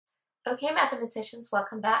Okay, mathematicians,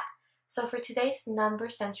 welcome back. So for today's number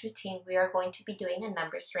sense routine, we are going to be doing a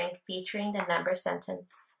number string featuring the number sentence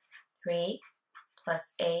 3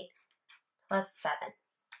 plus 8 plus 7.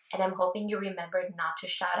 And I'm hoping you remembered not to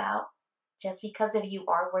shout out. Just because if you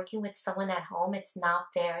are working with someone at home, it's not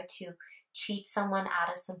fair to cheat someone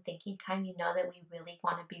out of some thinking time. You know that we really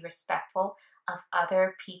want to be respectful of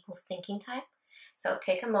other people's thinking time. So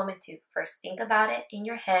take a moment to first think about it in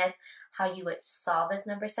your head, how you would solve this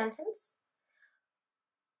number sentence.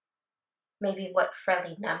 Maybe what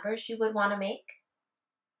friendly numbers you would want to make.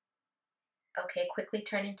 Okay, quickly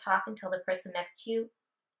turn and talk and tell the person next to you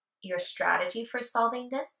your strategy for solving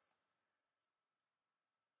this.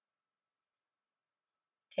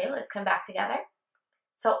 Okay, let's come back together.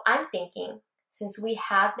 So I'm thinking, since we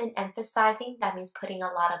have been emphasizing, that means putting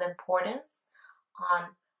a lot of importance on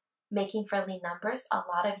making friendly numbers, a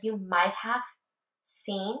lot of you might have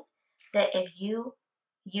seen that if you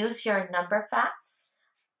use your number facts,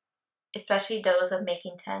 especially those of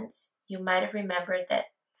making tens, you might have remembered that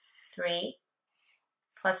 3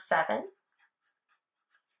 plus 7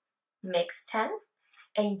 makes 10,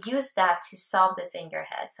 and use that to solve this in your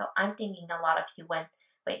head. So I'm thinking a lot of you went,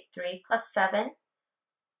 wait, 3 plus 7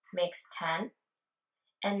 makes 10,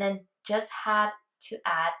 and then just had to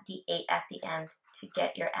add the 8 at the end to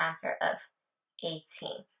get your answer of 18.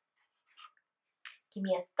 Give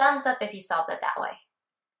me a thumbs up if you solved it that way.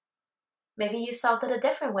 Maybe you solved it a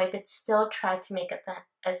different way, but still tried to make a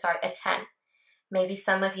 10. Maybe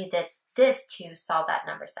some of you did this to solve that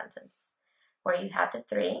number sentence, where you had the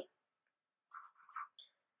 3,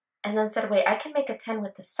 and then said, wait, I can make a 10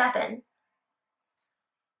 with the 7,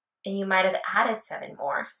 and you might have added 7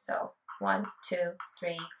 more. So 1, 2,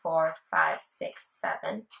 3, 4, 5, 6,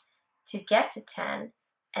 7 to get to 10,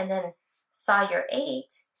 and then saw your 8,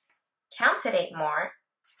 counted 8 more,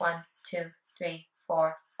 1, 2, 3,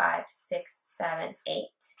 4, 5, 6, 7, 8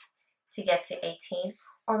 to get to 18.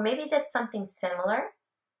 Or maybe did something similar,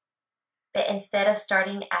 but instead of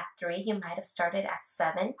starting at 3, you might have started at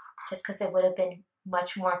 7, just because it would have been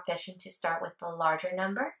much more efficient to start with the larger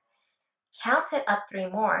number. Counted up 3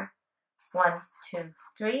 more, 1, 2,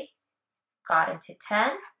 3, got into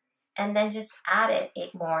 10, and then just added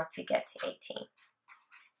 8 more to get to 18.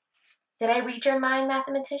 Did I read your mind,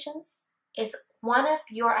 mathematicians? Is one of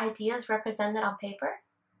your ideas represented on paper?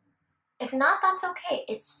 If not, that's okay.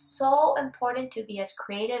 It's so important to be as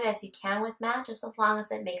creative as you can with math, just as long as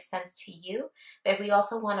it makes sense to you. But we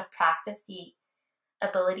also want to practice the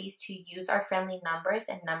abilities to use our friendly numbers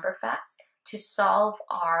and number facts to solve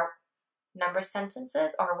our number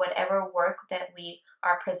sentences or whatever work that we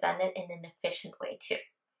are presented in an efficient way too.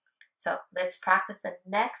 So let's practice the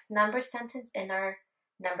next number sentence in our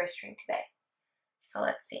number string today. So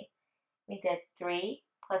let's see. We did 3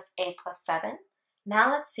 plus 8 plus 7.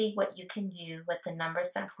 Now let's see what you can do with the number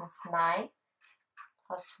sentence 9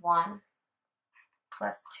 plus 1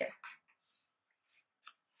 plus 2.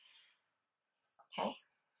 Okay.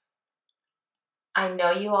 I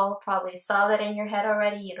know you all probably saw that in your head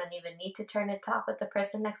already. You don't even need to turn and talk with the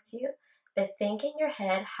person next to you. But think in your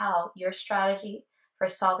head how your strategy for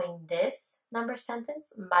solving this number sentence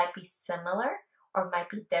might be similar or might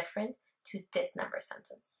be different to this number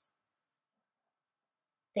sentence.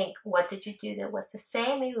 Think, what did you do that was the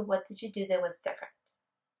same? Maybe what did you do that was different?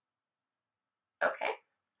 Okay,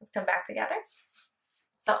 let's come back together.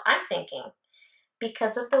 So I'm thinking,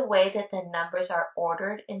 because of the way that the numbers are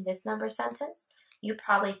ordered in this number sentence, you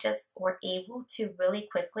probably just were able to really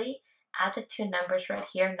quickly add the 2 numbers right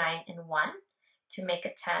here, 9 and 1, to make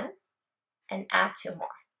a 10, and add 2 more.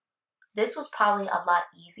 This was probably a lot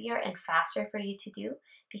easier and faster for you to do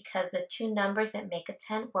because the 2 numbers that make a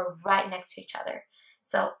 10 were right next to each other.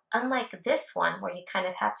 So unlike this one where you kind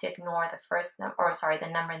of had to ignore the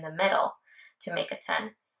number in the middle to make a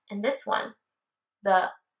 10, in this one, the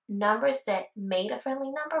numbers that made a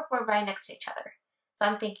friendly number were right next to each other. So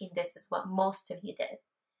I'm thinking this is what most of you did.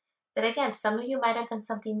 But again, some of you might have done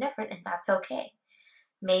something different, and that's okay.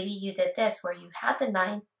 Maybe you did this where you had the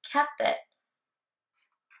 9, kept it,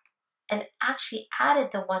 and actually added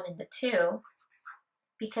the 1 and the 2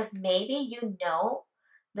 because maybe you know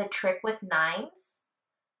the trick with 9s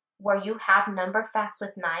where you have number facts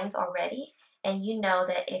with 9s already, and you know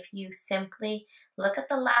that if you simply look at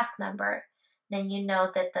the last number, then you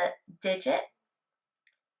know that the digit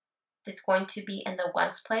that's going to be in the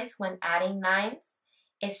ones place when adding 9s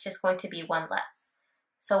is just going to be 1 less.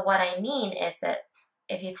 So what I mean is that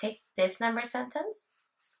if you take this number sentence,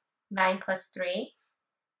 9 plus 3,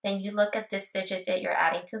 then you look at this digit that you're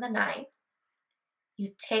adding to the 9,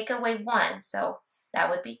 you take away 1, so that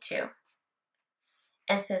would be 2.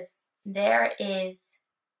 And since there is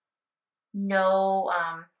no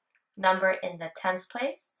number in the tens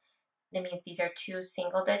place, that means these are two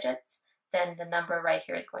single digits, then the number right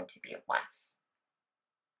here is going to be 1.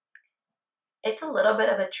 It's a little bit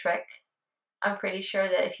of a trick. I'm pretty sure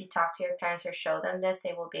that if you talk to your parents or show them this,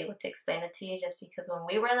 they will be able to explain it to you, just because when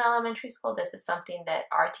we were in elementary school, this is something that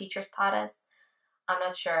our teachers taught us. I'm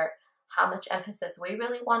not sure how much emphasis we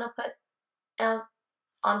really want to put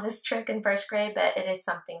on this trick in first grade, but it is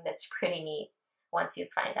something that's pretty neat once you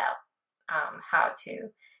find out how to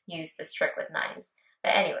use this trick with nines.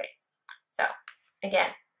 But anyways, so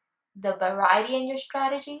again, the variety in your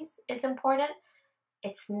strategies is important.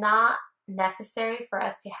 It's not necessary for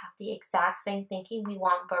us to have the exact same thinking. We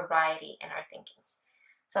want variety in our thinking.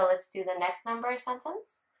 So let's do the next number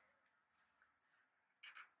sentence.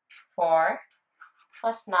 4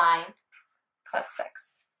 plus 9 plus 6.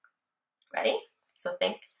 Ready? So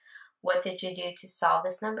think, what did you do to solve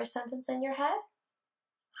this number sentence in your head?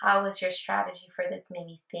 How was your strategy for this?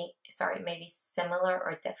 Maybe similar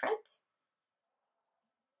or different?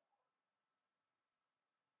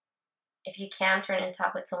 If you can, turn and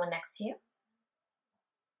talk with someone next to you.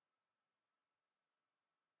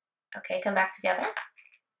 Okay, come back together.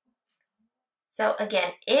 So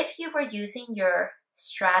again, if you were using your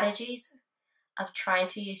strategies of trying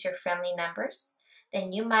to use your friendly numbers,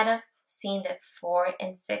 then you might have seen that 4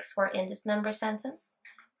 and 6 were in this number sentence.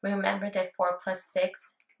 Remember that 4 plus 6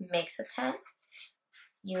 makes a 10.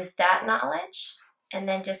 Use that knowledge and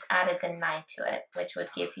then just added the 9 to it, which would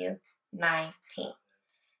give you 19.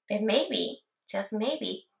 But maybe, just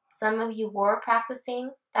maybe, some of you were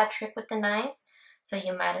practicing that trick with the nines, so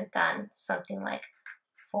you might have done something like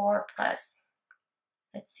 4 plus,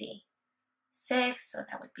 let's see, 6, so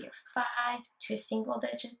that would be a 5, 2 single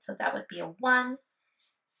digits, so that would be a 1,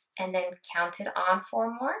 and then counted on 4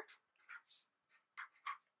 more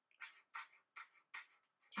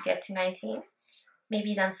to get to 19.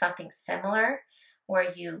 Maybe done something similar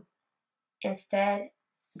where you instead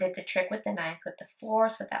did the trick with the nines with the 4,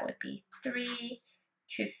 so that would be 3,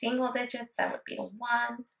 2 single digits, that would be a 1,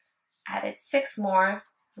 added 6 more,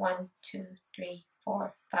 1, 2, 3,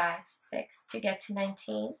 4, 5, 6 to get to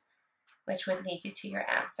 19, which would lead you to your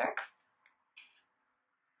answer.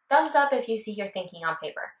 Thumbs up if you see your thinking on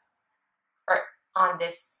paper or on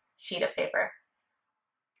this sheet of paper.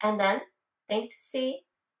 And then think to see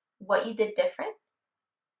what you did different,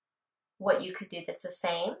 what you could do that's the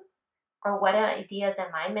same, or what ideas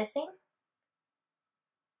am I missing?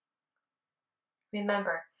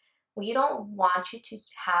 Remember, we don't want you to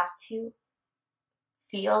have to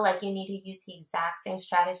feel like you need to use the exact same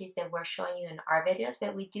strategies that we're showing you in our videos,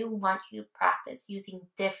 but we do want you to practice using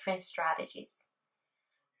different strategies.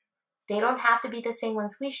 They don't have to be the same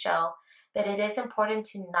ones we show, but it is important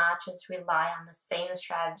to not just rely on the same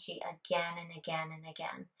strategy again and again and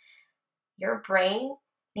again. Your brain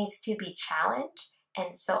needs to be challenged,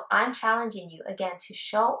 and so I'm challenging you again to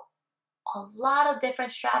show a lot of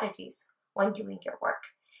different strategies when doing your work.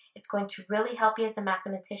 It's going to really help you as a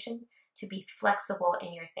mathematician to be flexible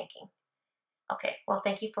in your thinking. Okay, well,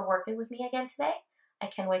 thank you for working with me again today. I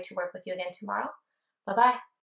can't wait to work with you again tomorrow. Bye-bye.